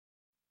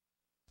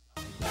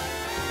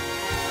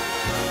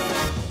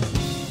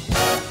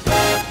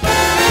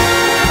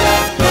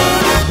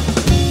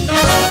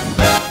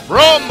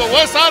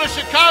west side of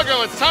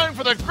Chicago, it's time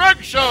for The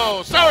Greg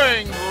Show,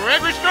 starring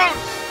Gregory Struss.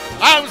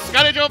 I'm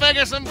Scotty Joe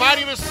Vegas,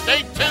 inviting you to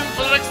stay tuned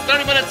for the next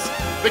 30 minutes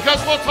because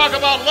we'll talk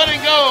about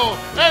letting go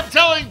and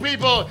telling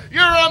people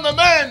you're on the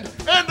mend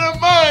and to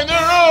mind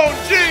their own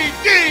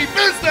GD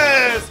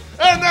business.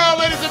 And now,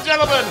 ladies and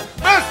gentlemen,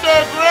 Mr.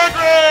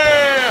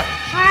 Gregory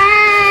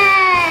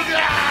Struss!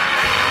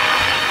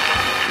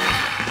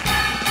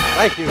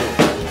 Thank you.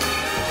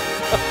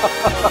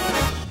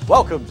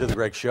 Welcome to The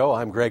Greg Show.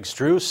 I'm Greg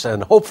Struss,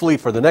 and hopefully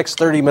for the next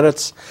 30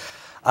 minutes,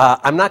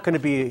 I'm not going to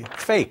be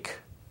fake,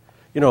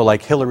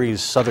 like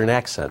Hillary's Southern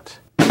accent.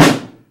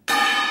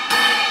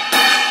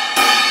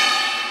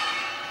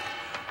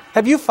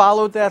 Have you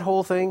followed that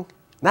whole thing?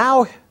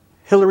 Now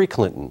Hillary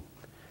Clinton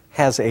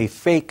has a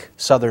fake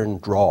Southern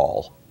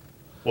drawl.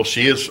 Well,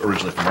 she is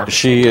originally from Arkansas.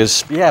 She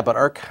is, yeah, but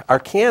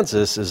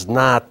Arkansas is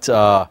not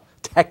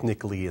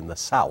technically in the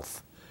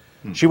South.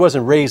 She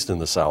wasn't raised in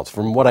the South.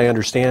 From what I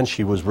understand,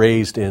 she was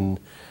raised in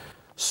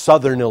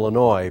Southern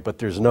Illinois, but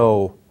there's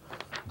no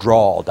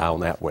drawl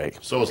down that way.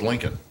 So is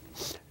Lincoln.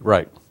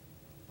 Right.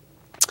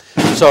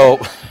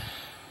 So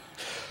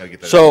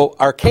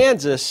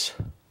Arkansas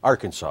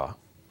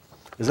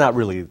is not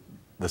really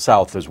the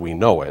South as we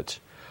know it,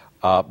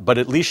 but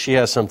at least she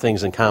has some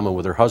things in common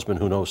with her husband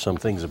who knows some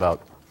things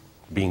about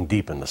being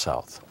deep in the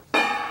South.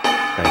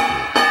 Thank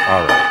you.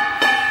 All right.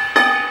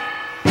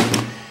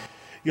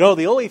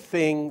 The only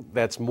thing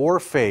that's more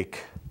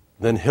fake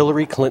than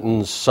Hillary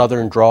Clinton's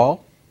Southern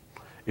drawl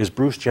is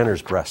Bruce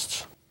Jenner's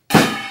breasts.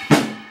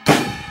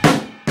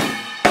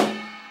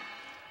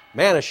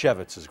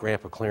 Manischewitz, as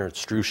Grandpa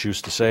Clarence Struss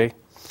used to say.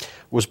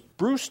 Was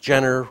Bruce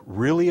Jenner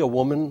really a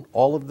woman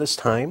all of this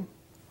time?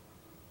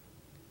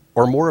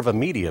 Or more of a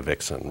media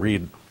vixen?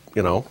 Read,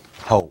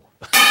 ho.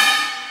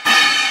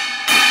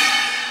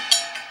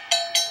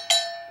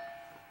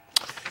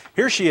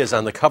 Here she is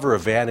on the cover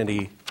of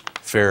Vanity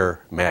Fair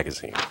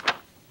magazine.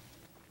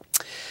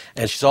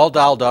 And she's all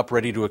dolled up,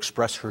 ready to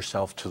express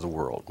herself to the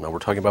world. Now, we're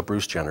talking about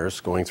Bruce Jenner's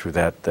going through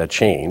that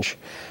change.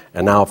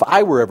 And now, if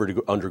I were ever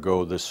to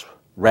undergo this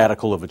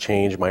radical of a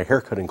change, my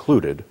haircut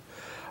included,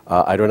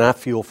 I do not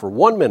feel for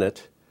 1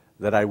 minute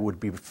that I would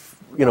be,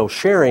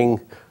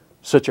 sharing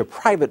such a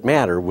private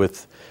matter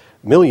with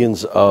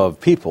millions of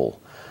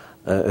people,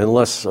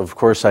 unless, of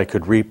course, I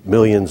could reap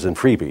millions in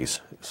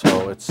freebies.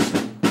 So it's...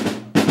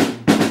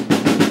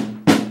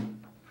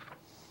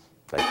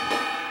 Thank you.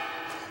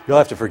 You'll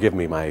have to forgive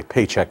me. My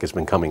paycheck has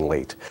been coming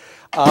late.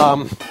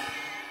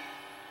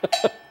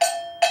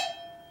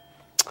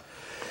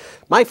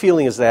 My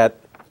feeling is that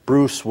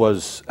Bruce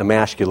was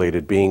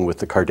emasculated being with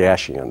the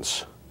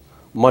Kardashians,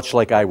 much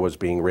like I was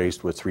being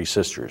raised with 3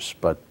 sisters,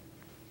 but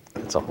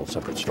that's a whole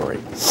separate story.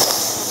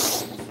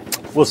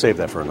 We'll save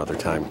that for another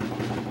time.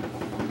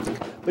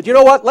 But you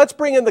know what? Let's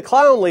bring in the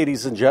clowns,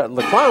 ladies and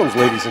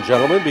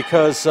gentlemen,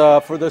 because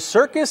for the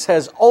circus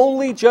has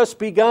only just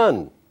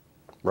begun,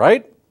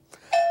 right?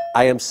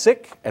 I am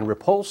sick and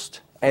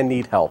repulsed and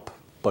need help,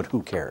 but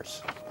who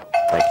cares?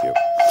 Thank you.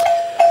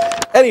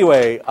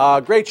 Anyway,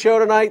 great show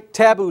tonight.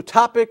 Taboo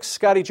topics.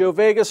 Scotty Joe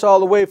Vegas, all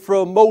the way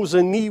from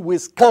Mosinee,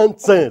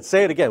 Wisconsin.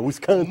 Say it again,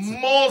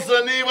 Wisconsin.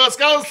 Mosinee,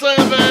 Wisconsin,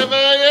 baby.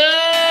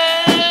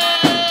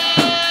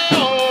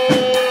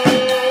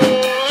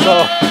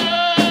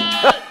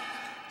 Yeah!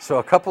 So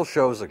a couple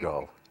shows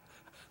ago,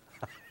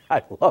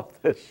 I love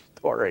this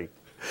story.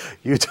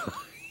 You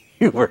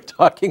were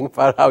talking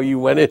about how you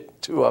went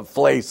into a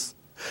place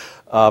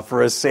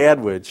for a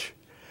sandwich,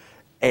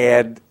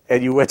 and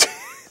you went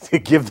to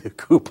give the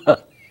coupon,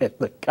 and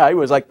the guy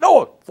was like,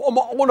 "No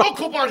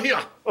coupon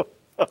here."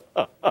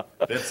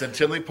 It's in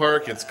Tinley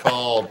Park. It's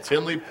called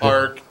Tinley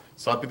Park.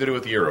 Something to do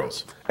with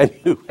euros. And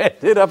you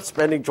ended up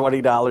spending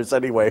 $20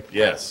 anyway.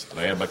 Yes, and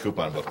I had my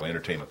coupon book, my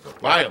entertainment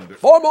book. Buy them.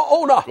 Former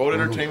owner. Go to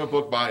entertainment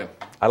book, buy them.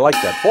 I like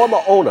that.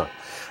 Former owner.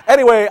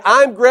 Anyway,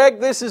 I'm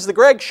Greg. This is The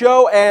Greg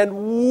Show, and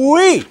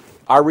we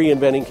are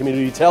reinventing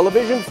community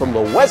television from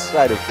the west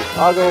side of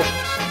Chicago,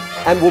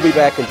 and we'll be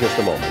back in just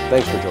a moment.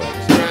 Thanks for joining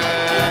us.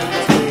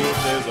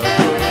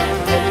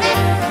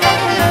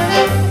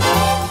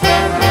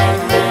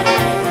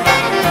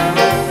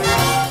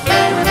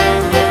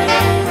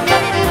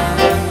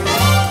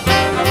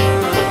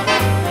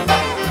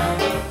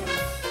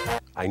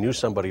 I knew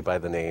somebody by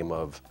the name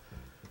of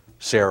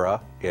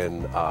Sarah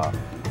in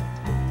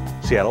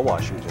Seattle,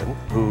 Washington,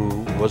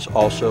 who was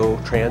also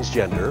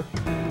transgender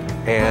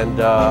and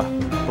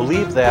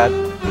believed that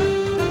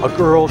a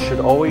girl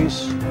should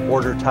always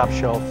order top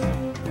shelf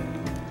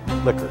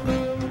liquor.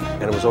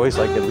 And it was always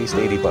like at least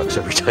 $80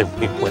 every time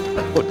we went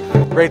out.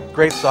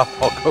 Great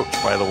softball coach,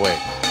 by the way.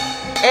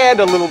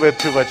 And a little bit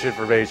too much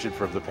information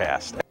from the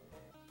past.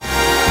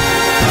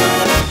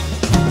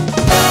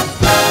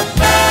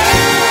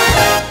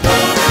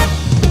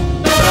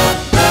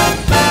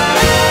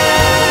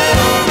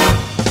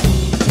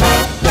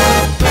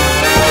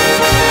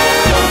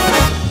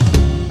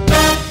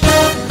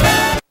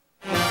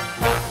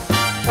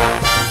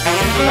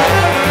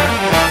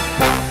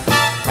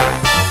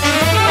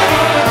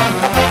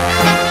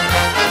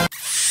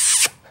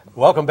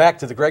 Welcome back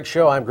to the Greg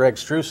Show. I'm Greg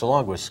Struss,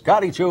 along with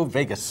Scotty Joe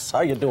Vegas.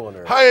 How you doing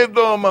there? How you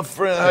doing, my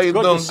friend? How you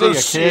good doing? to see Good you,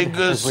 to see you. kid, Good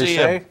to as we see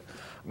say. you.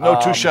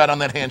 No two-shot on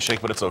that handshake,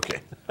 but it's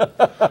okay.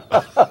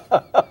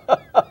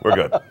 We're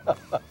good.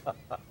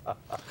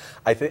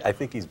 I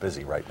think he's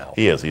busy right now.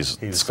 He is. He's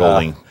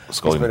scolding. He's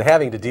been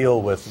having to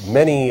deal with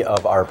many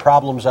of our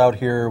problems out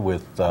here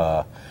with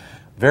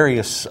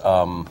various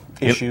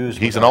issues.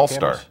 He's with an our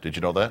all-star. cameras. Did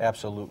you know that?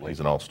 Absolutely.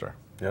 He's an all-star.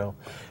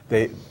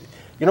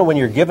 When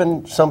you're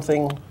given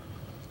something,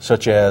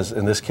 such as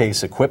in this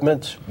case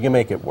equipment, you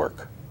make it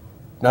work.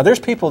 Now, there's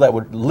people that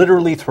would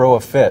literally throw a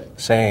fit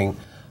saying,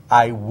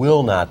 "I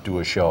will not do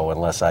a show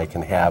unless I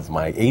can have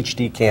my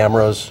HD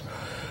cameras,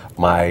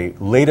 my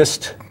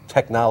latest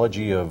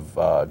technology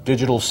of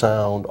digital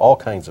sound, all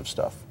kinds of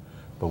stuff."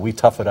 But we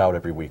tough it out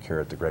every week here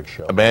at the Greg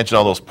Show. Imagine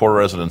all those poor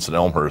residents in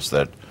Elmhurst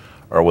that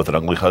are with an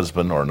ugly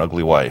husband or an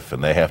ugly wife,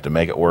 and they have to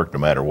make it work no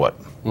matter what.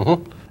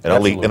 Mm-hmm.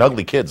 And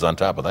ugly kids on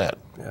top of that.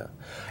 Yeah.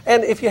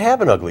 And if you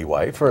have an ugly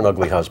wife or an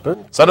ugly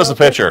husband, send us a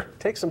picture.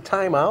 Take some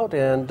time out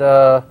and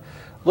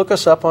look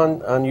us up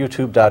on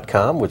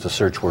YouTube.com with the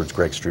search words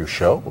Greg Struss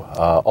Show.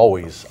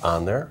 Always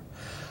on there.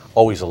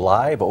 Always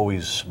alive,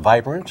 always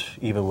vibrant,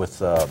 even with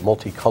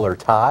multicolor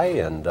tie.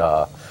 And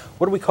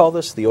what do we call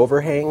this? The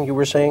overhang, you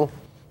were saying?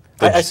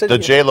 I said the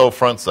J-Lo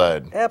front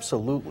side.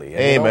 Absolutely. And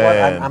hey, you know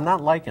man. what? I'm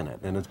not liking it,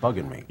 and it's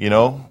bugging me. You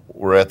know,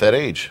 we're at that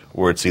age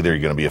where it's either you're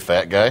going to be a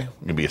fat guy, you're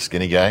going to be a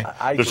skinny guy.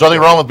 There's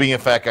nothing wrong with being a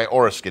fat guy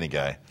or a skinny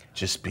guy.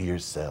 Just be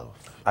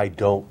yourself. I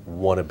don't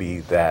want to be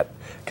that.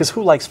 Because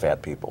who likes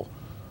fat people?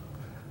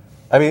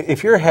 I mean,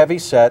 if you're heavy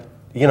set,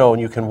 and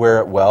you can wear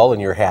it well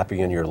and you're happy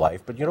in your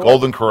life. But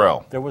Golden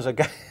Corral. There was a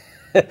guy,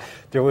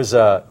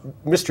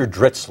 Mr.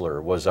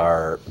 Dritzler was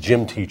our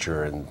gym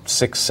teacher in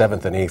 6th,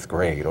 7th, and 8th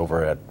grade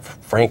over at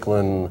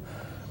Franklin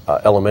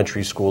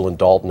Elementary School in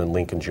Dalton and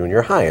Lincoln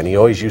Junior High. And he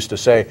always used to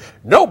say,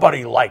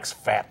 "Nobody likes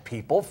fat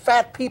people.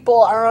 Fat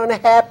people are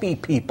unhappy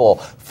people.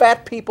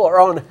 Fat people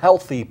are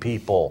unhealthy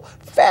people.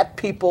 Fat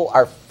people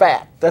are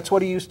fat." That's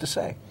what he used to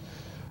say.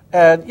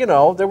 And,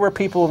 there were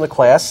people in the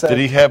class that... Did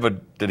he have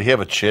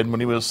a chin when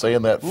he was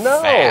saying that?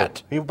 No.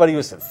 Fat. But he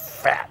was saying,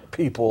 fat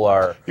people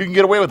are... You can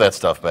get away with that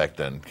stuff back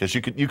then, because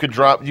you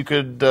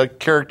could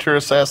character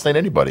assassinate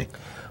anybody.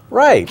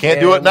 Right.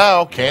 Can't do it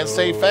now. Can't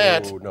say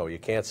fat. No, you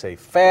can't say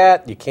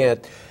fat. You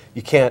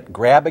can't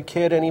grab a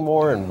kid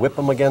anymore and whip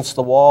them against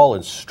the wall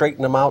and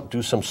straighten them out,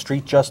 do some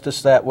street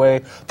justice that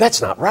way.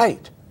 That's not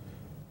right.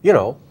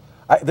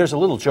 There's a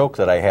little joke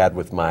that I had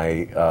with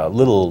my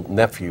little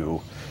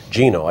nephew,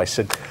 Gino. I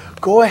said,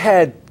 Go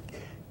ahead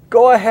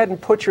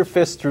and put your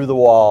fist through the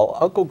wall.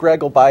 Uncle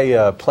Greg will buy you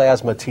a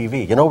plasma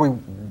TV.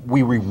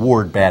 We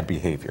reward bad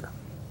behavior.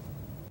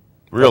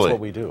 Really? That's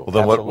what we do. Well,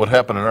 then what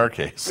happened in our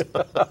case?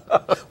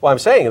 Well, I'm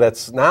saying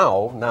that's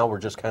now we're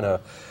just kind of...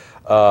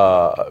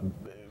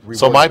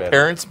 So my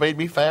parents made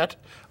me fat?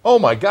 Oh,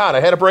 my God,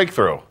 I had a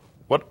breakthrough.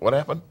 What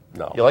happened?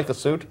 No. You like the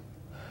suit?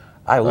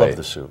 I love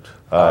the suit.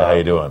 How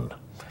you doing?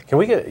 Can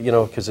we get,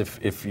 because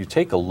if you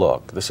take a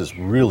look, this is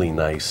really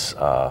nice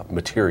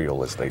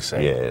material, as they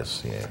say.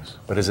 Yes.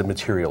 But is it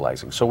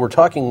materializing? So we're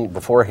talking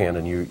beforehand,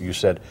 and you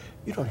said,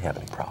 you don't have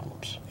any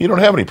problems. You don't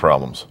have any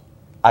problems.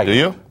 Do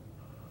you?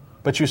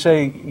 But you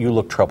say you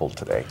look troubled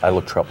today. I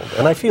look troubled,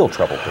 and I feel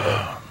troubled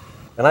today.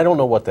 And I don't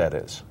know what that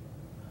is,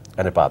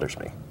 and it bothers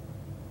me.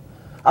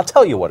 I'll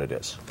tell you what it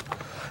is.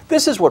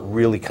 This is what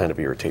really kind of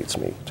irritates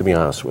me, to be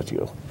honest with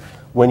you.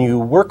 When you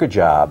work a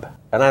job,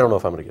 and I don't know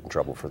if I'm going to get in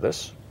trouble for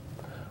this,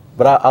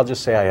 but I'll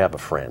just say I have a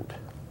friend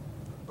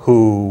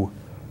who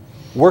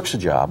works a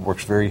job,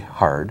 works very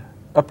hard,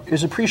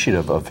 is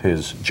appreciative of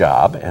his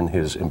job and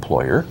his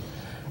employer,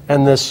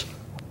 and this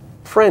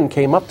friend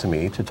came up to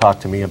me to talk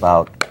to me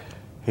about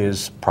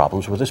his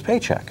problems with his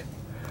paycheck.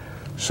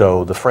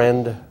 So the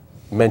friend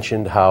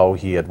mentioned how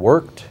he had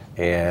worked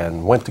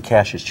and went to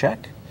cash his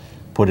check,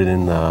 put it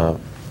in the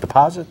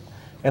deposit,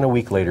 and a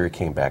week later it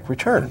came back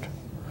returned.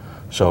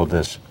 So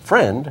this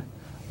friend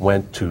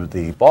went to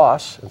the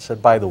boss and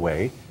said, by the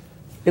way,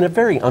 in a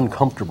very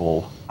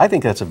uncomfortable, I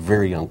think that's a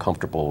very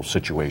uncomfortable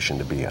situation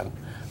to be in.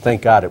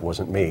 Thank God it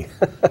wasn't me.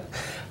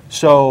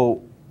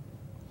 So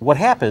what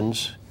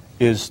happens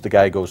is the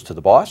guy goes to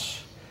the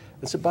boss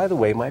and said, by the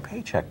way, my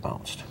paycheck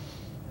bounced.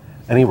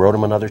 And he wrote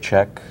him another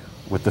check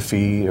with the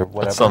fee or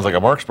whatever. That sounds like a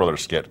Marx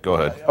Brothers skit. Go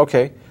ahead.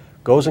 Okay.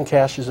 Goes and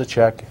cashes a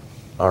check.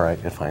 All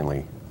right, it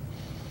finally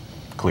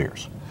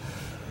clears.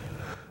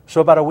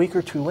 So about a week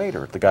or two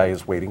later, the guy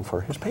is waiting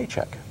for his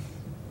paycheck.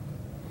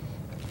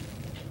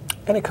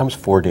 And it comes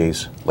 4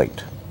 days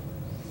late.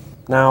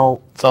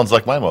 Now... Sounds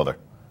like my mother.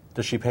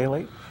 Does she pay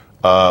late?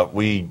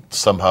 We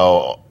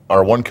somehow,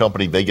 our one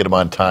company, they get them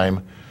on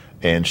time,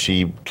 and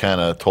she kind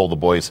of told the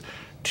boys,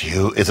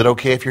 is it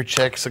okay if your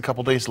check's a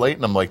couple days late?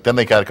 And I'm like, then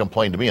they got to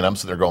complain to me, and I'm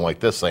sitting there going like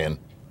this, saying,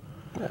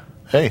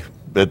 hey,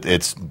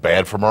 it's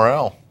bad for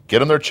morale. Get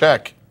them their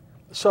check.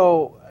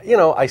 So,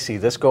 I see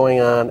this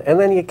going on, and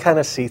then you kind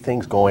of see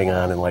things going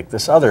on in like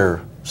this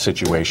other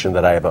situation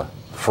that I have a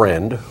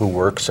friend who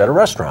works at a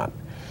restaurant.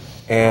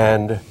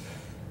 And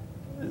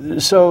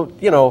So,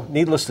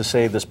 needless to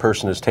say, this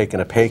person has taken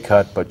a pay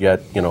cut, but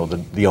yet,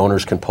 the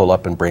owners can pull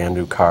up in brand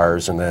new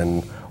cars and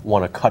then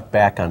want to cut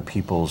back on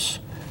people's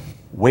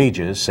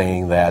wages,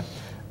 saying that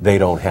they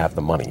don't have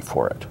the money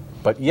for it.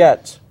 But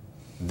yet,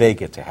 they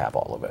get to have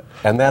all of it.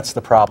 And that's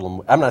the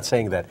problem. I'm not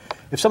saying that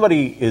if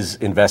somebody is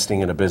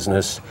investing in a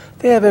business,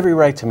 they have every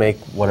right to make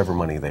whatever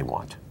money they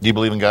want. Do you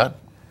believe in God?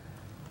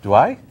 Do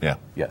I? Yeah.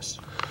 Yes.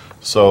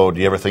 So do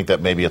you ever think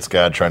that maybe it's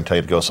God trying to tell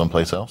you to go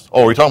someplace else?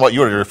 Oh, we're talking about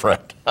you or your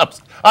friend.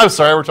 I'm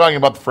sorry, we're talking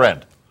about the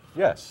friend.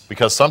 Yes.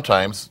 Because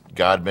sometimes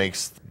God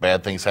makes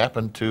bad things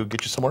happen to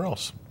get you somewhere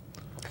else.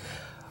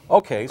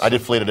 Okay. So I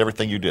deflated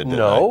everything you did,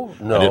 didn't I?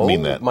 No. I didn't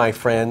mean that. My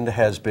friend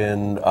has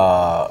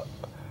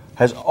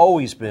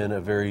always been a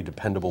very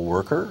dependable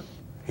worker.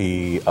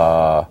 He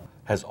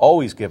has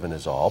always given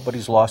his all, but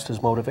he's lost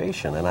his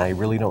motivation, and I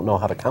really don't know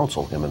how to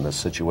counsel him in this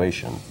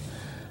situation.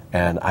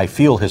 And I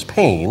feel his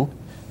pain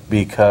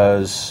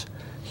because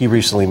he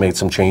recently made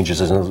some changes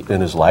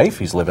in his life.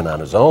 He's living on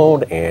his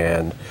own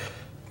and,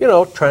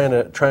 trying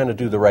to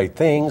do the right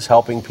things,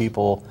 helping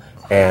people,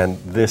 and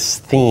this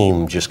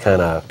theme just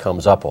kind of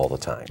comes up all the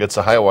time. It's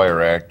a high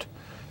wire act,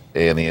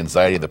 and the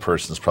anxiety the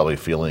person's probably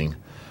feeling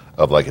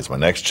of is my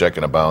next check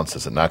going to bounce?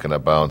 Is it not going to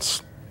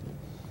bounce?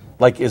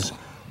 Is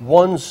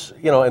one's,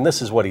 and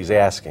this is what he's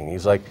asking.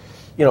 He's like,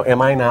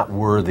 am I not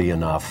worthy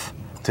enough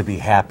to be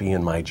happy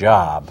in my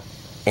job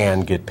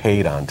and get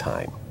paid on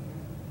time?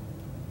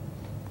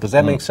 Does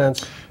that make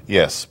sense?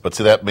 Yes, but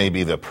see, that may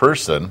be the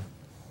person,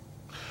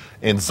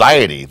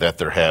 anxiety that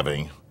they're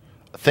having,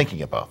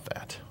 thinking about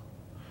that,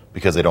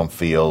 because they don't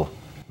feel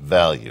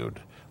valued.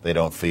 They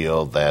don't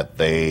feel that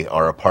they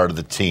are a part of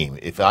the team.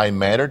 If I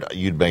mattered,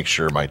 you'd make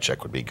sure my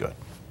check would be good.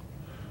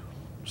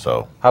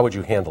 So, how would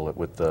you handle it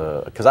with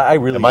the? Because I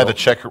really am I the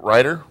check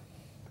writer?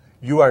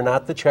 You are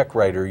not the check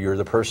writer. You're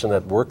the person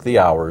that worked the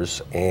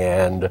hours,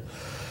 and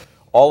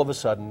all of a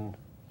sudden,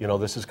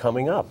 this is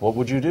coming up. What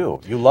would you do?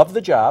 You love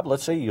the job.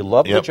 Let's say you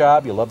love the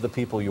job. You love the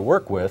people you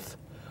work with,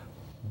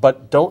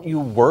 but don't you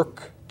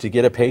work to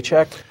get a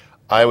paycheck?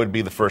 I would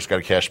be the first guy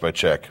to cash my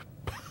check.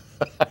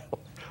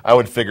 I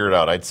would figure it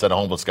out. I'd send a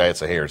homeless guy and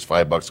say, hey, here's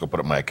 $5, go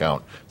put it in my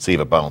account, see if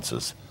it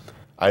bounces.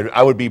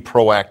 I would be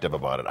proactive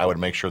about it. I would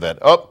make sure that,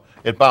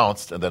 it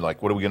bounced, and then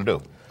what are we going to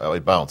do?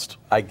 It bounced.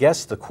 I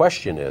guess the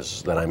question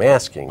is that I'm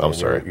asking, I'm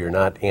sorry. You're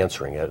not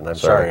answering it, and I'm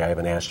sorry I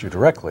haven't asked you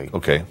directly.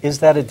 Okay. Is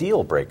that a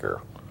deal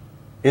breaker?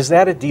 Is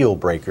that a deal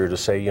breaker to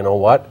say, you know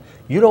what,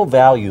 you don't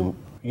value,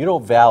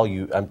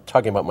 I'm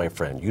talking about my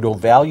friend, you don't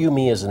value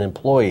me as an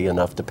employee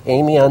enough to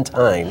pay me on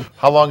time.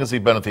 How long has he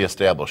been at the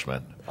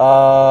establishment?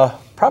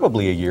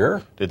 Probably a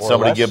year. Did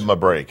somebody give him a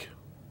break?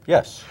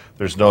 Yes.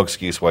 There's no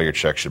excuse why your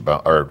check should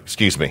bounce, or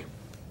excuse me,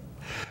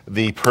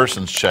 the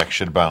person's check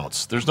should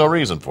bounce. There's no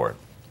reason for it.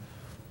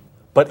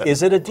 But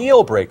is it a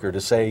deal breaker to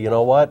say, you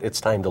know what,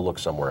 it's time to look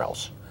somewhere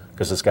else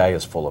because this guy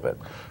is full of it?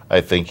 I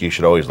think you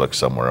should always look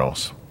somewhere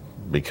else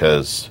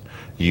because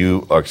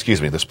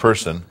this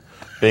person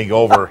being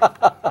over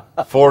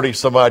 40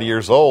 some odd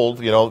years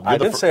old, I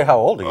didn't say how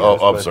old he is.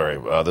 Oh, I'm sorry.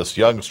 This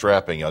young,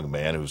 strapping young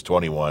man who's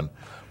 21.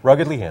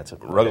 Ruggedly handsome.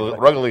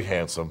 Ruggedly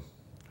handsome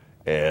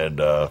and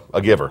a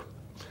giver.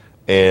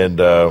 And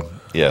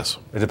yes.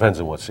 It depends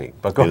on what seat.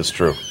 But go. It is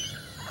true.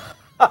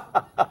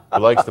 He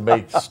likes to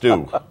make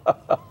stew.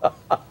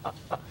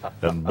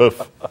 And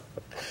boof.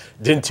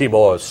 Dinty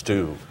Moore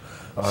stew.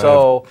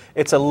 So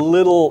it's a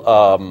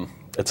little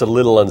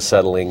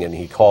unsettling, and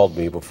he called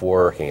me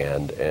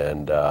beforehand.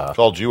 And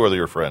called you or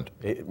your friend?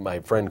 My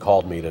friend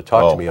called me to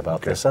talk to me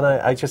about this, and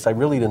I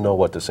really didn't know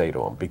what to say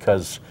to him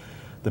because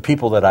the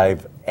people that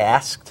I've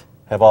asked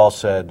have all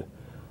said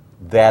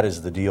that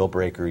is the deal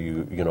breaker.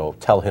 You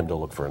tell him to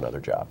look for another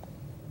job.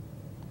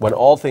 When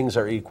all things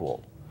are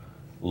equal,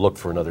 look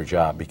for another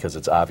job because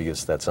it's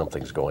obvious that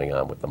something's going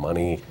on with the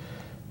money,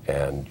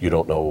 and you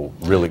don't know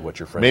really what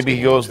your friend's Maybe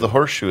he goes the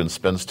horseshoe and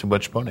spends too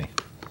much money.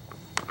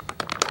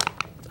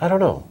 I don't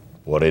know.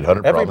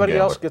 1-800-PROBLEM-GAMBLER. Everybody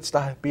else gets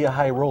to be a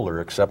high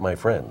roller except my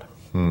friend.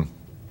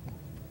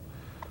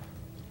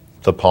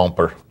 The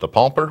Palmer. The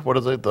Palmer? What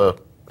is it? The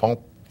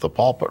Palmer? The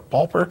pauper.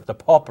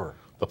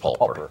 The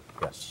pauper.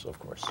 Yes, of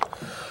course.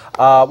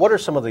 What are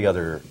some of the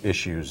other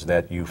issues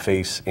that you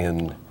face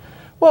in...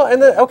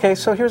 Well,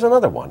 so here's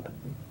another one.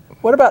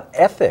 What about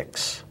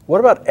ethics? What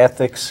about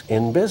ethics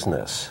in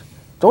business?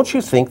 Don't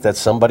you think that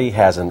somebody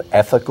has an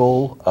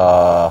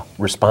ethical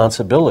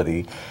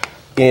responsibility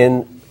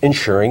in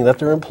ensuring that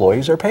their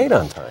employees are paid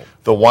on time?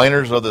 The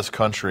whiners of this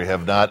country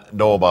have not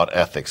know about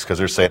ethics because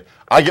they're saying,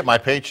 I get my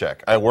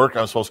paycheck. I work,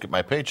 I'm supposed to get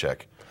my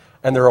paycheck.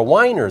 And they're a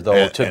whiner,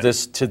 though,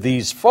 to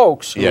these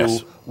folks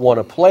who want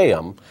to play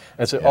them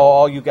and say,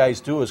 all you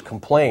guys do is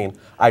complain,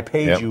 I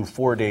paid you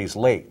 4 days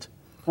late.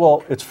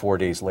 Well, it's 4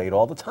 days late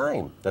all the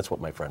time. That's what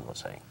my friend was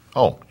saying.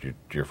 Oh,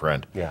 your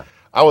friend. Yeah.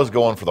 I was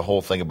going for the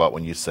whole thing about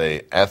when you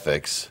say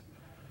ethics,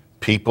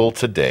 people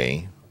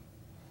today,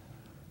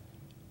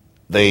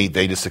 they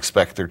just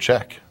expect their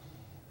check.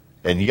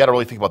 And you got to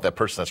really think about that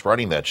person that's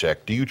writing that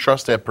check. Do you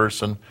trust that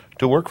person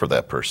to work for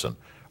that person?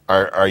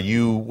 Are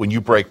you, when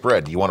you break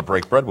bread, do you want to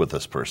break bread with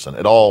this person?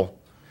 It all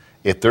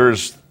if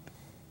there's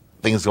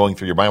things going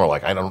through your mind,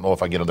 like, I don't know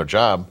if I get another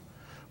job,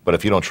 but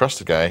if you don't trust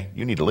the guy,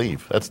 you need to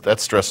leave.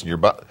 That's stressing your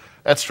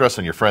that's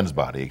stressing your friend's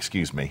body.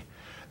 Excuse me,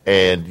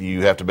 and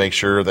you have to make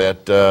sure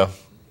that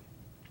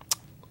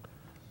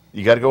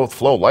you got to go with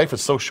flow. Life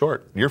is so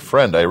short. Your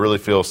friend, I really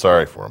feel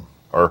sorry for him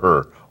or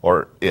her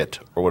or it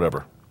or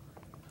whatever.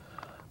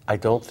 I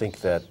don't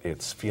think that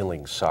it's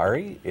feeling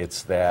sorry.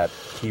 It's that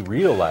he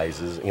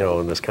realizes,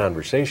 in this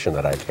conversation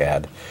that I've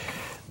had,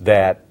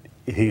 that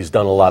he's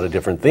done a lot of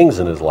different things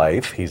in his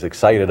life. He's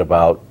excited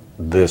about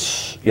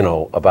this,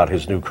 about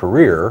his new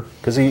career,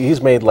 because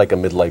he's made like a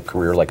midlife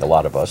career, like a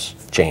lot of us,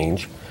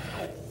 change.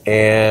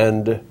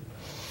 And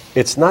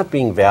it's not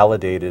being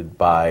validated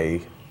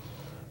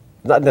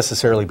not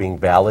necessarily being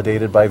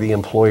validated by the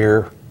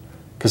employer,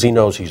 because he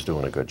knows he's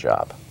doing a good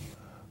job.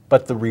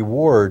 But the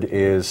reward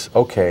is,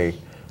 okay,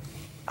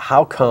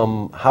 how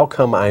come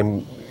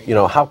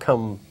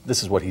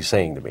this is what he's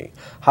saying to me,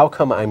 how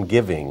come I'm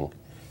giving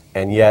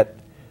and yet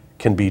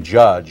can be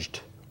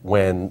judged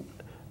when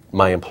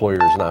my employer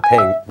is not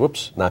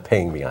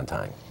paying me on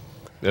time?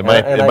 It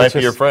might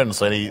be your friend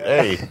saying,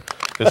 hey,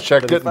 this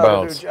check didn't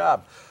bounce. A new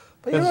job.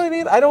 But you know what I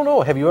mean? I don't know.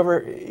 Have you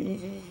ever,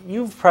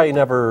 you've probably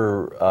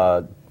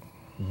never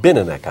been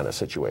in that kind of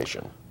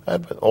situation.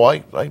 I've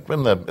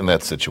been in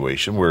that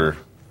situation where,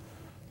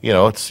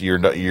 it's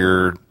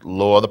you're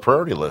low on the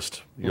priority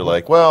list. You're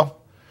like, well,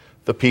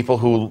 the people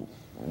who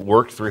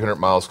work 300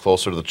 miles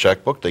closer to the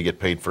checkbook, they get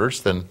paid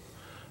first. Then,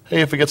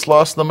 hey, if it gets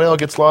lost in the mail, it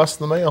gets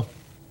lost in the mail.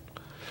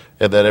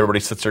 And then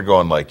everybody sits there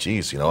going like,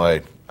 geez,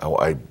 I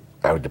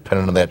would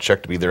depend on that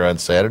check to be there on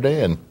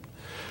Saturday. And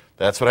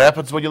that's what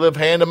happens when you live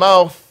hand to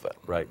mouth.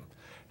 Right.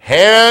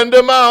 Hand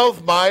to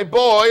mouth, my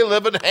boy,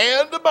 living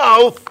hand to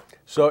mouth.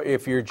 So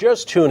if you're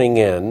just tuning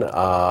in,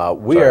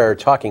 we are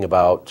talking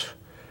about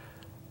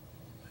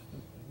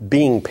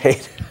being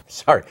paid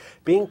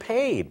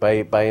by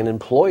an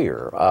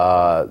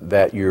employer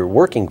that you're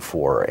working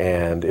for,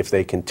 and if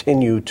they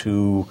continue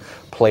to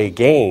play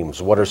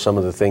games, what are some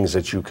of the things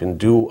that you can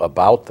do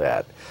about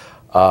that?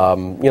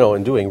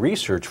 In doing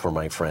research for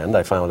my friend,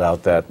 I found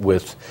out that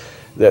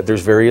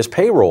there's various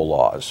payroll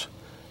laws,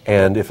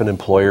 and if an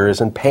employer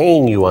isn't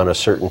paying you on a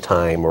certain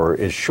time or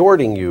is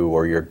shorting you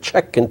or your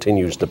check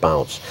continues to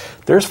bounce,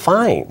 there's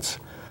fines.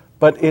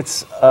 But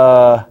it's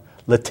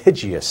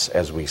litigious,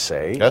 as we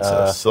say. That's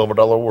a silver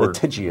dollar word.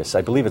 Litigious.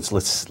 I believe it's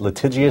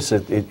litigious.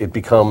 It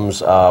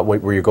becomes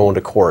where you're going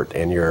to court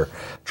and you're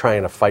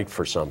trying to fight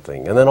for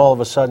something. And then all of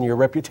a sudden your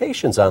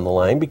reputation's on the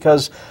line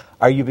because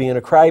are you being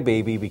a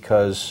crybaby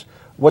because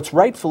what's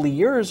rightfully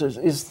yours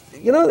is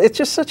it's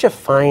just such a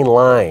fine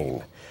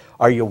line.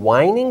 Are you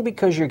whining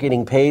because you're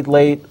getting paid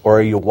late, or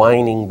are you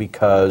whining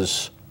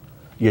because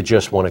you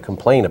just want to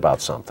complain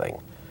about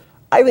something?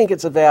 I think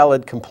it's a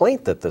valid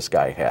complaint that this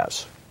guy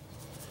has.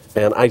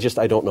 And I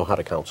don't know how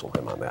to counsel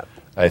him on that.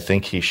 I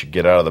think he should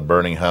get out of the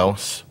burning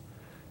house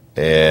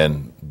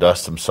and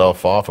dust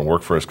himself off and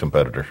work for his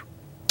competitor.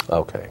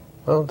 Okay.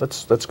 Well,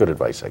 that's good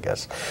advice, I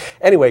guess.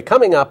 Anyway,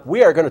 coming up,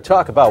 we are going to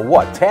talk about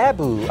what?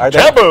 Taboo.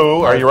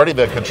 Taboo! Are you ready?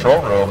 The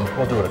control room.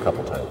 We'll do it a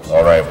couple times.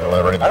 All right.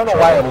 We're ready. I don't know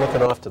why I'm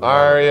looking off to the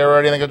Are you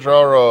ready in the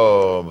control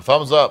room?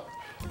 Thumbs up.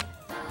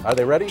 Are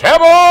they ready?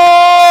 Taboo!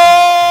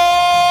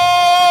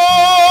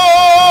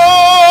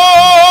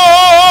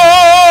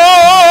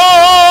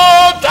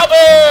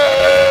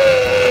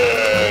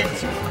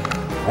 Topics!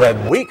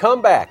 When we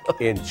come back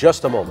in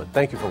just a moment.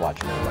 Thank you for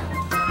watching, everybody.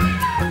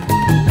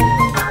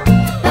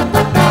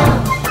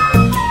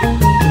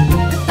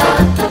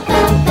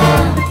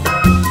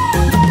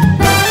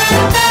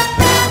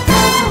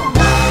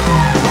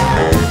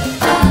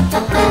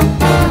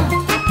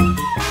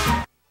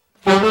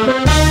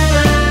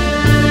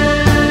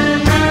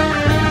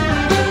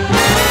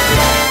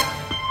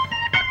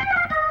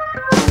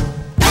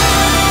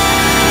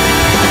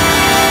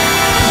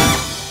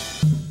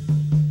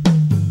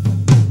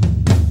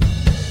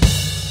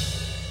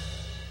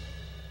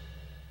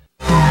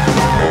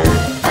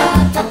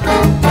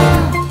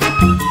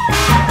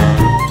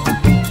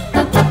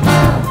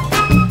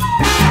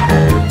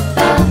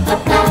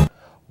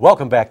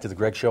 Welcome back to the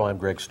Greg Show. I'm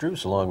Greg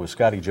Struss, along with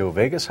Scotty Joe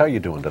Vegas. How are you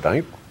doing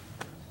tonight?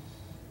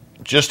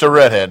 Just a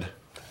redhead.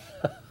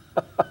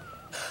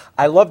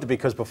 I loved it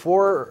because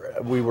before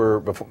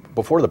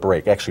the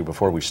break, actually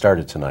before we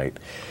started tonight,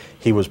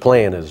 he was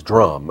playing his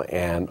drum,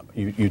 and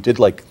you did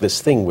like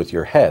this thing with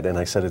your head, and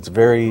I said it's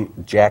very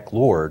Jack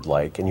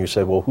Lord-like, and you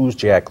said, well, who's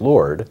Jack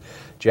Lord?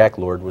 Jack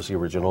Lord was the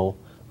original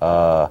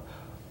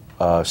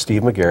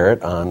Steve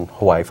McGarrett on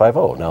Hawaii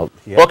Five-0. Now,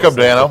 Book him,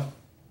 Dano.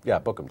 Yeah,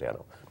 book him,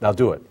 Dano. Now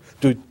do it.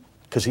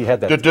 Because he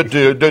had that.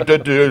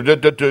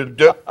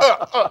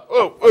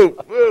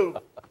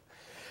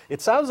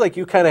 It sounds like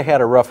you kind of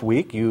had a rough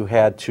week. You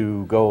had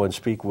to go and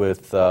speak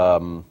with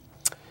a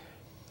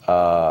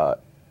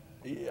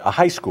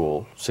high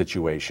school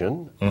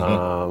situation.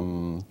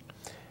 Mm-hmm.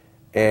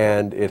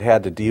 And it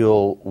had to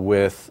deal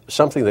with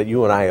something that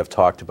you and I have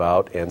talked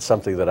about, and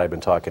something that I've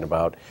been talking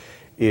about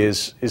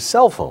is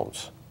cell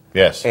phones.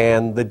 Yes.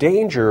 And the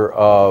danger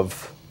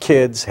of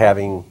kids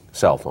having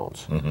cell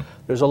phones.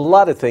 There's a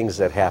lot of things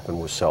that happen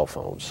with cell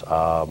phones.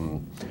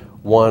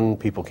 One,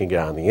 people can get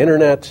on the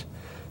internet.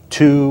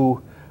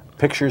 Two,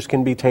 pictures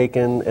can be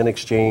taken and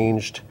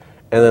exchanged.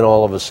 And then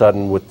all of a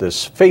sudden with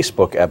this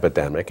Facebook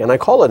epidemic, and I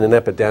call it an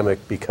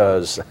epidemic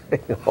because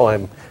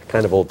I'm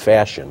kind of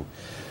old-fashioned,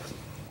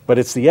 but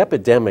it's the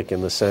epidemic in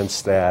the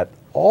sense that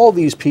all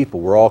these people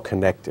were all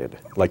connected,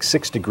 like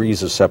 6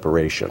 degrees of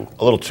separation.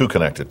 A little too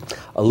connected.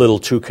 A little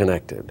too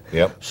connected.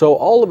 Yep. So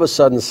all of a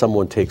sudden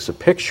someone takes a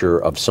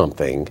picture of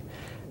something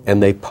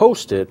and they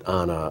post it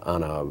on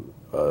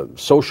a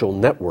social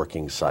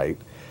networking site.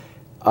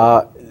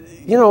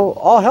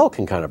 All hell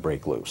can kind of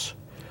break loose.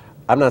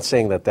 I'm not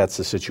saying that that's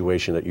the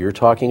situation that you're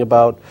talking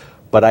about,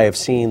 but I have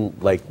seen,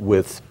 like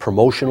with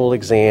promotional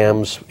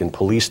exams in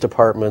police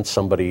departments,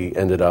 somebody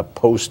ended up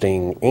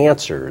posting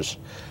answers,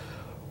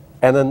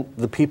 and then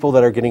the people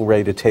that are getting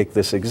ready to take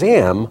this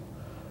exam,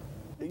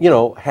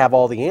 have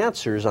all the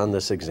answers on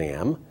this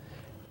exam,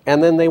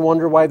 and then they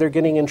wonder why they're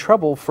getting in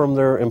trouble from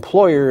their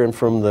employer and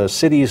from the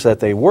cities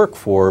that they work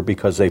for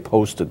because they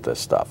posted this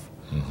stuff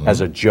as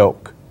a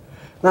joke.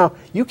 Now,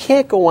 you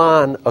can't go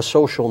on a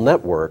social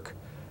network,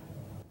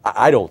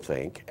 I don't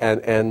think,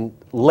 and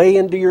lay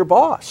into your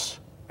boss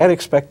and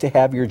expect to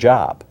have your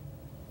job.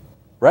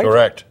 Right?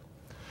 Correct.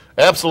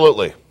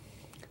 Absolutely.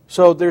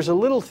 So there's a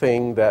little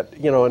thing that,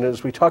 and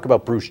as we talk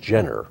about Bruce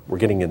Jenner, we're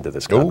getting into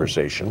this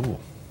conversation.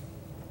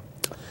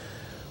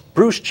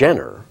 Bruce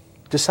Jenner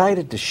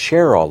decided to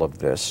share all of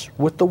this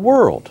with the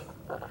world.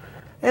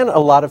 And a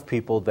lot of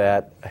people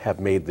that have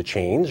made the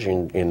change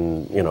in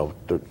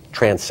the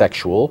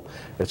transsexual,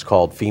 it's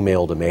called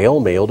female to male,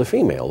 male to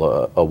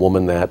female, a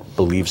woman that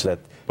believes that.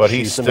 But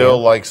he still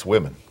likes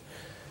women.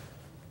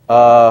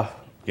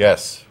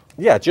 Yes.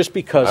 Yeah, just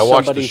because I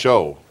watched the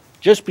show.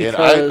 Just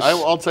because. And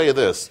I'll tell you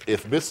this: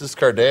 if Mrs.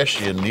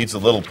 Kardashian needs a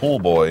little pool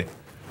boy,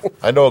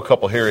 I know a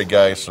couple hairy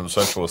guys from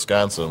central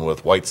Wisconsin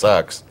with white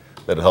socks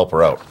that'll help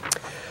her out.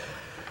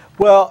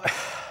 Well,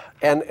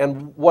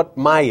 and what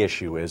my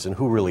issue is, and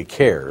who really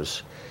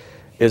cares,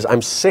 is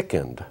I'm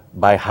sickened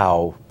by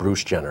how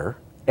Bruce Jenner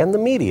and the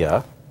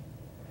media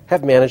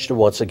have managed to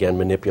once again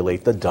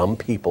manipulate the dumb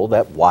people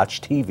that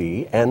watch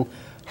TV and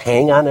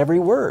hang on every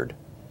word.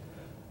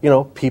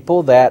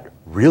 People that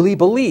really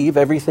believe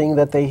everything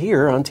that they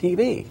hear on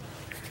TV.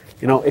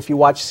 If you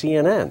watch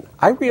CNN,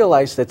 I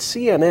realize that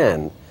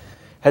CNN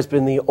has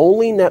been the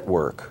only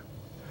network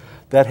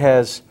that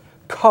has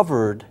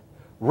covered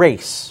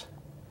race.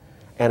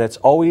 And it's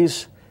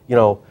always,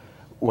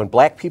 when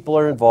black people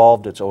are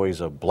involved, it's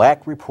always a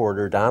black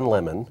reporter, Don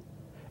Lemon,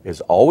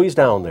 is always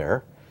down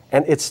there.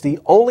 And it's the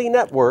only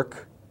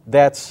network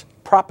that's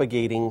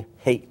propagating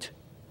hate,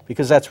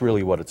 because that's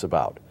really what it's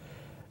about.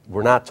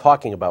 We're not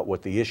talking about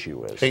what the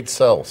issue is. Hate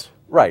sells.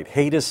 Right,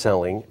 hate is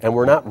selling, and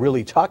we're not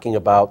really talking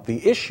about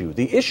the issue.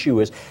 The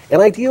issue is,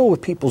 and I deal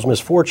with people's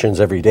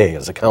misfortunes every day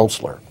as a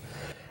counselor,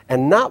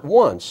 and not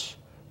once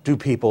do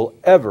people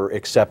ever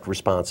accept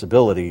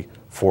responsibility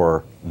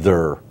for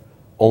their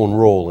own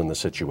role in the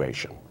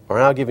situation. Or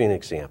I'll give you an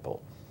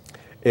example.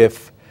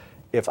 If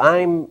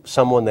I'm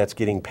someone that's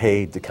getting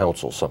paid to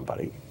counsel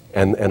somebody,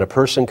 and a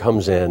person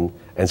comes in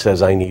and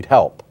says, I need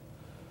help.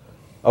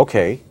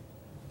 Okay,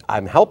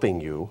 I'm helping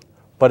you,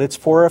 but it's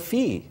for a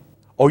fee.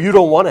 Oh, you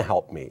don't want to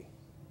help me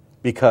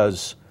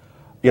because,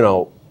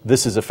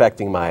 this is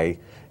affecting my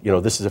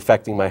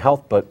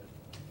health, but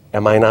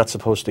am I not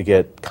supposed to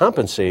get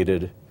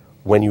compensated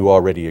when you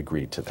already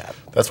agreed to that?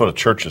 That's what a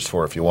church is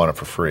for if you want it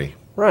for free.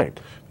 Right.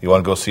 You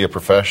want to go see a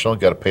professional, you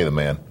got to pay the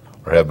man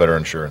or have better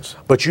insurance.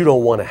 But you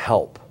don't want to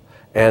help.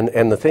 And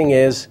the thing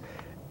is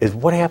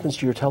what happens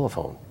to your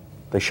telephone?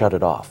 They shut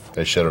it off.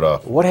 They shut it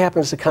off. What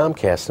happens to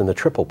Comcast and the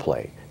triple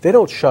play? They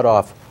don't shut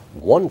off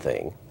one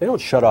thing. They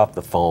don't shut off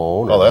the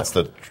phone. Oh, that's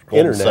the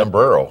old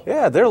sombrero.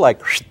 Yeah, they're like,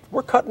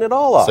 we're cutting it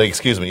all off. Say,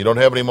 excuse me, you don't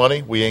have any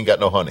money? We ain't got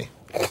no honey.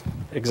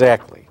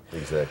 Exactly.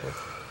 Exactly.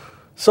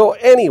 So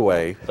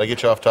anyway. Did I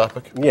get you off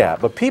topic? Yeah,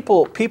 but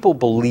people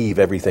believe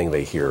everything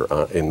they hear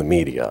in the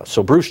media.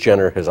 So Bruce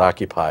Jenner has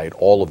occupied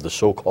all of the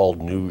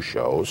so-called news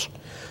shows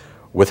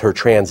with her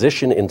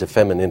transition into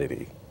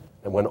femininity.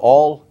 And when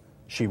all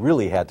she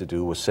really had to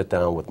do was sit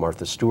down with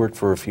Martha Stewart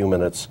for a few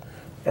minutes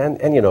and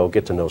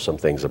get to know some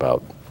things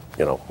about,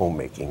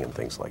 homemaking and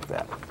things like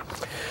that.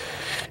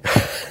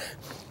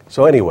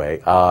 So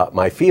anyway,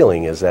 my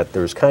feeling is that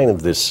there's kind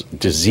of this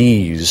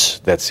disease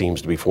that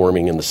seems to be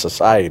forming in the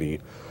society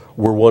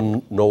where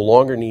one no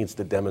longer needs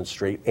to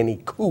demonstrate any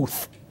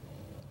couth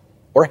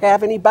or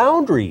have any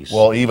boundaries.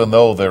 Well, even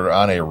though they're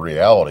on a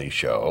reality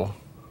show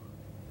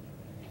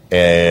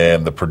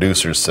and the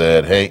producer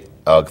said, hey,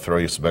 I'll throw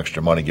you some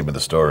extra money, give me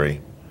the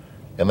story,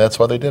 and that's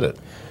why they did it.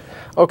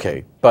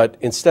 Okay, but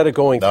instead of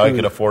going now through... he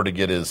can afford to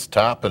get his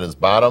top and his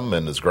bottom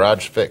and his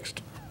garage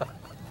fixed.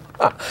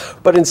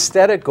 But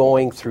instead of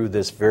going through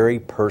this very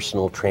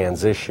personal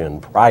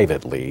transition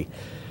privately,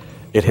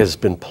 it has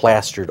been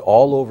plastered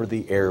all over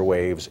the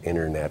airwaves,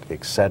 internet,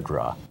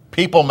 etc.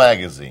 People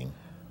magazine.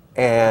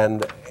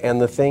 And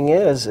the thing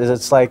is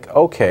it's like,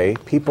 okay,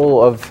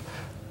 people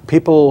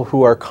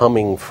who are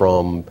coming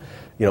from,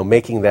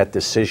 making that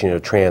decision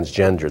of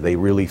transgender. They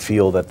really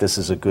feel that this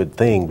is a good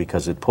thing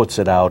because it puts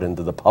it out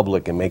into the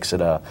public and makes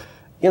it a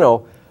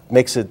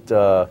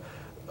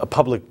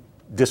public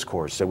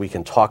discourse that we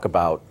can talk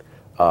about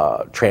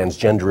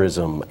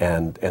transgenderism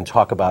and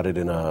talk about it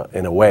in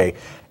a way.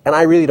 And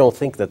I really don't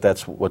think that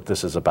that's what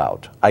this is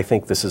about. I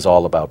think this is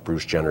all about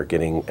Bruce Jenner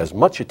getting as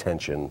much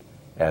attention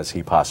as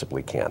he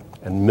possibly can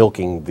and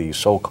milking the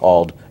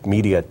so-called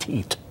media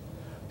teat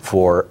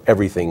for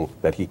everything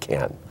that he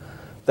can.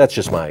 That's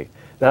just my...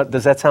 Now,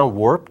 does that sound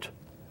warped?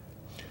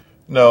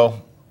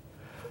 No.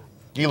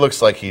 He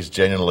looks like he's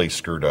genuinely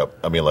screwed up.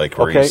 I mean, like,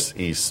 where Okay.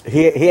 He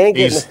ain't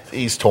getting...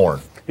 He's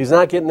torn. He's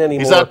not getting any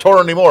more... He's not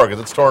torn anymore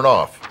because it's torn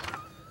off.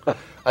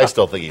 I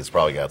still think he's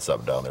probably got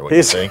something down there. What do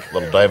you think?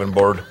 Little diving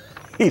board?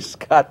 He's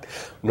got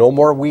no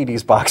more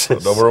Wheaties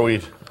boxes. No more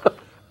weed.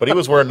 But he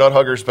was wearing nut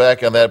huggers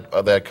back on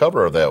that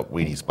cover of that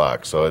Wheaties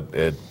box. So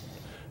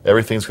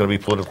everything's going to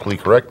be politically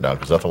correct now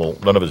because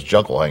none of his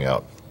junk will hang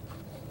out.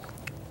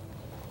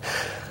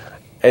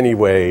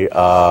 Anyway,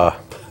 I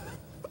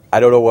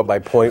don't know what my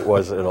point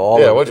was in all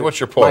of it.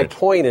 What's your point? My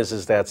point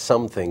is that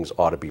some things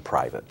ought to be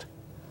private.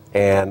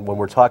 And when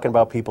we're talking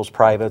about people's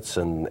privates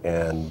and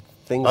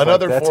things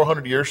Another like that...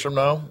 400 years from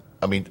now,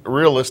 I mean,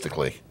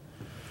 realistically,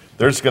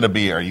 there's going to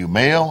be, are you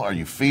male? Are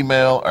you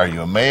female? Are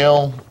you a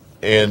male?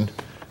 And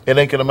it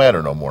ain't going to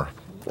matter no more.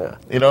 Yeah.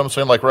 You know what I'm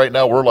saying? Like right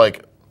now, we're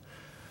like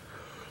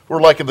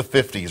in the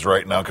 50s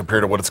right now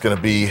compared to what it's going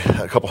to be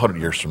a couple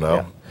hundred years from now.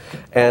 Yeah.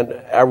 And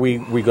are we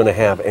going to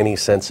have any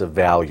sense of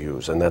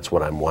values? And that's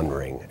what I'm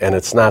wondering. And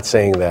it's not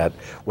saying that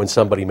when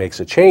somebody makes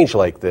a change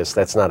like this,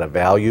 that's not a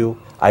value.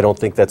 I don't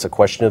think that's a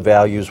question of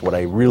values. What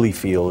I really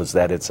feel is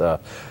that it's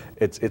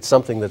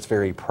something that's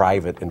very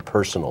private and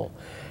personal.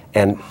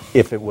 And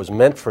if it was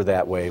meant for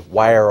that way,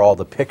 why are all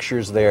the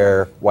pictures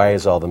there? Why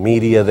is all the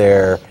media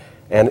there?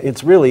 And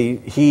it's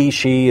really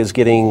she is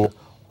getting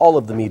all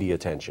of the media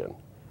attention.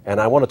 And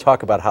I want to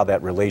talk about how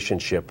that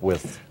relationship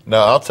with...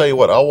 Now, I'll tell you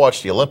what, I'll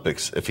watch the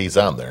Olympics if he's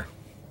on there.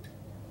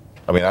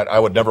 I mean, I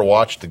would never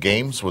watch the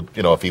games with,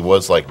 if he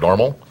was like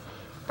normal.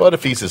 But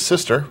if he's his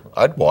sister,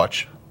 I'd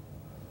watch.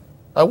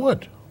 I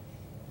would.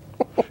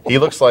 He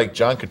looks like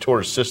John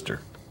Couture's sister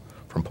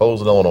from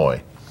Posen,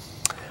 Illinois.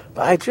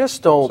 But I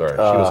just don't... Sorry, she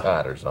was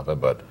hot or something,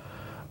 but...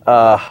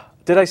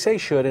 Did I say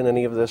should in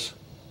any of this?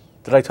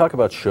 Did I talk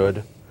about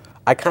should?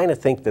 I kind of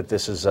think that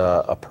this is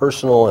a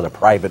personal and a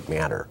private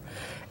matter.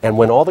 And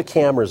when all the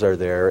cameras are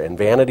there, and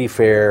Vanity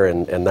Fair,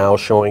 and now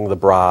showing the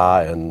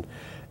bra, and,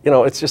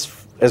 it's just,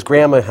 as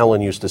Grandma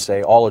Helen used to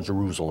say, all of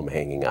Jerusalem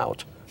hanging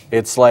out.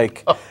 It's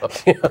like,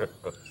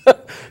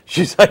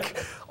 she's like,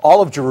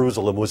 all of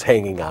Jerusalem was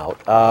hanging out.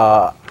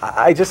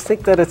 I just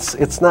think that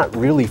it's not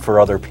really for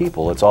other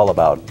people. It's all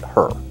about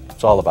her.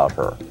 It's all about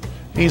her.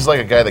 He's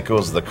like a guy that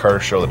goes to the car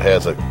show that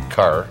has a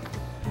car,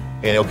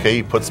 and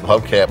he puts some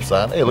hubcaps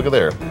on. Hey, look at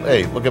there.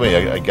 Hey, look at me.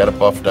 I got it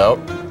buffed out.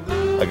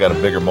 I got a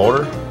bigger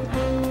motor.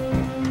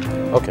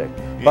 Okay,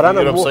 But you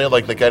know what I'm saying?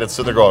 Like the guy that's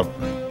sitting there going...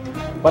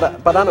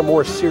 But on a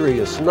more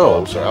serious note... Oh,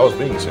 I'm sorry. I was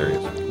being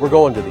serious. We're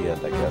going to the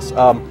end, I guess.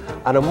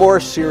 On a more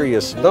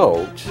serious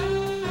note,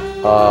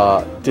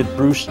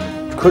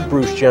 could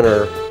Bruce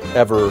Jenner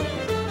ever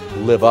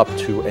live up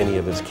to any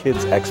of his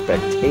kids'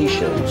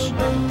 expectations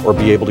or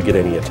be able to get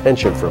any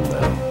attention from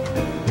them?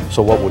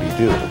 So what would he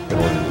do in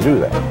order to do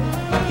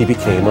that? He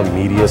became a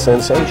media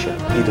sensation.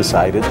 He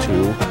decided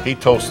to... He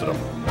toasted them.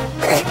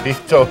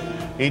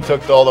 He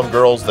took all them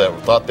girls that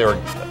thought they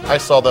were... I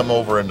saw them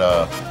over in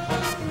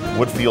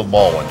Woodfield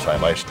Mall one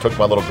time. I took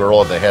my little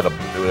girl and they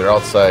were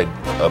outside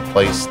a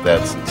place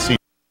that's